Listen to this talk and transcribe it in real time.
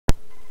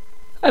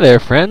Hi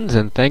there friends,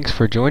 and thanks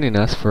for joining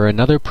us for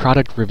another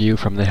product review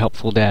from the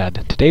Helpful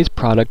Dad. Today's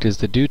product is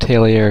the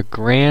Dutailier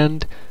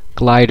Grande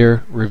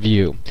Glider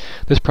Review.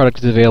 This product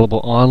is available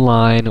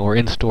online or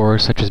in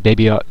stores such as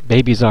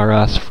Babies R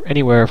Us,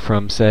 anywhere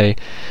from say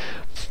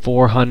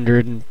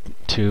 $400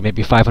 to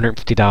maybe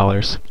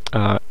 $550.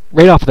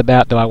 Right off the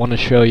bat though, I want to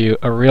show you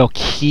a real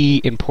key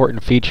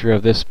important feature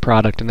of this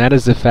product, and that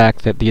is the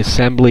fact that the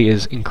assembly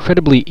is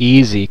incredibly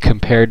easy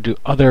compared to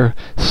other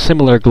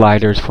similar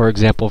gliders, for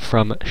example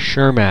from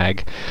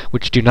Shermag,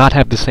 which do not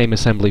have the same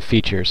assembly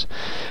features.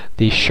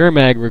 The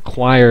Shermag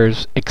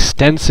requires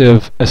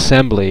extensive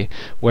assembly,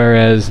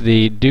 whereas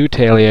the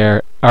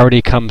Dutailier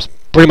already comes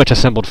pretty much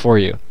assembled for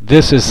you.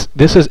 This is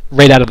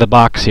right out of the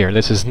box here.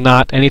 This is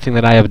not anything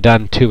that I have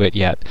done to it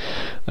yet.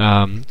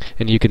 And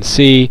you can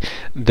see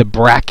the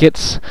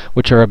brackets,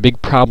 which are a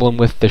big problem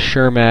with the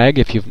Shermag.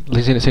 If you've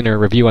seen a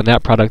review on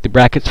that product, the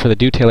brackets for the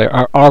Dutailier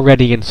are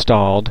already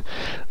installed.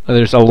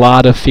 There's a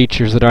lot of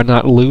features that are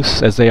not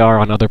loose as they are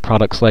on other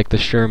products like the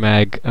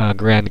Shermag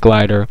Grande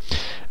Glider.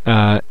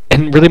 And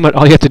really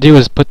all you have to do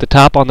is put the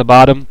top on the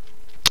bottom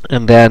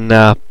and then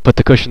put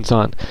the cushions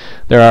on.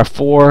 There are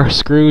 4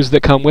 screws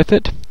that come with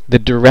it. The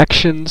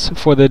directions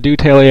for the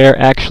Dutailier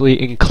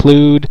actually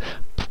include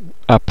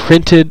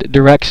printed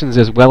directions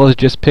as well as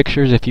just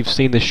pictures. If you've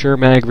seen the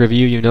Shermag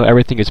review, you know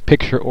everything is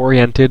picture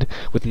oriented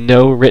with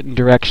no written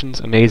directions,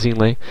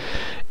 amazingly.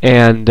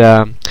 And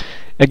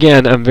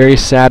again, I'm very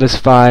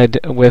satisfied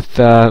with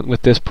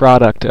this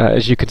product.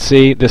 As you can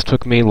see, this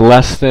took me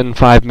less than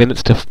 5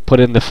 minutes to put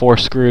in the 4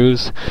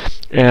 screws,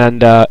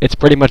 and it's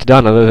pretty much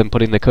done other than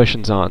putting the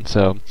cushions on.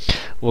 So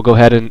we'll go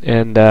ahead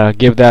and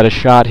give that a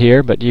shot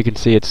here, but you can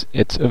see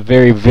it's a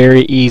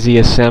very easy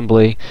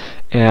assembly,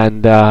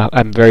 and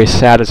I'm very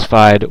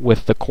satisfied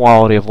with the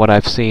quality of what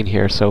I've seen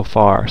here so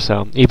far.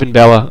 So even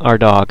Bella, our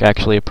dog,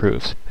 actually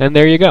approves. And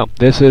there you go.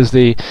 This is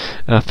the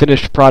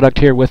finished product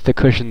here with the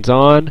cushions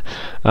on.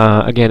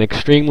 Again,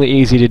 extremely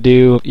easy to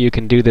do. You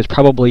can do this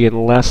probably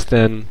in less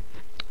than,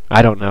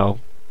 I don't know,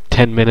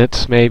 10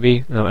 minutes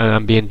maybe.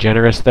 I'm being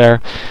generous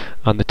there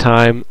on the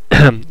time.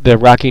 The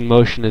rocking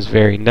motion is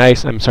very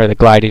nice. I'm sorry, the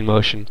gliding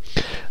motion.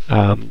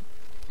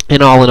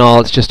 And all in all,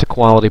 it's just a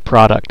quality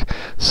product.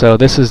 So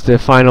this is the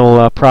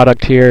final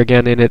product here,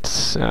 again in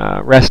its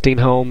resting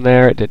home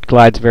there. It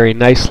glides very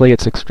nicely.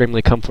 It's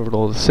extremely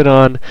comfortable to sit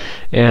on.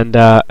 And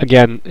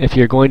again, if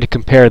you're going to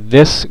compare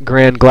this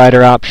Grande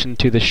Glider option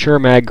to the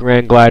Shermag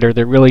Grande Glider,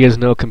 there really is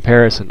no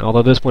comparison.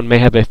 Although this one may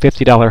have a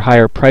 $50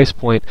 higher price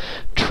point,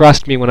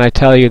 trust me when I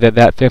tell you that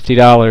that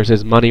 $50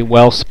 is money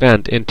well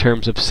spent in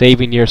terms of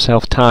saving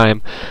yourself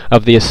time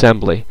of the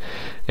assembly.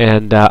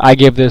 And I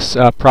give this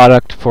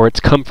product, for its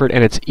comfort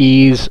and its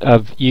ease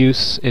of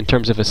use in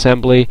terms of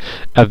assembly,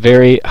 a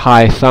very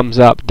high thumbs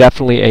up.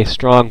 Definitely a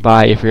strong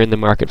buy if you're in the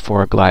market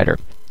for a glider.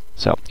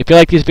 So if you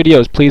like these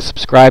videos, please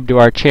subscribe to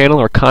our channel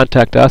or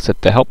contact us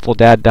at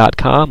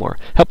thehelpfuldad.com or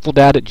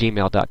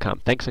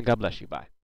helpfuldad@gmail.com. Thanks and God bless you. Bye.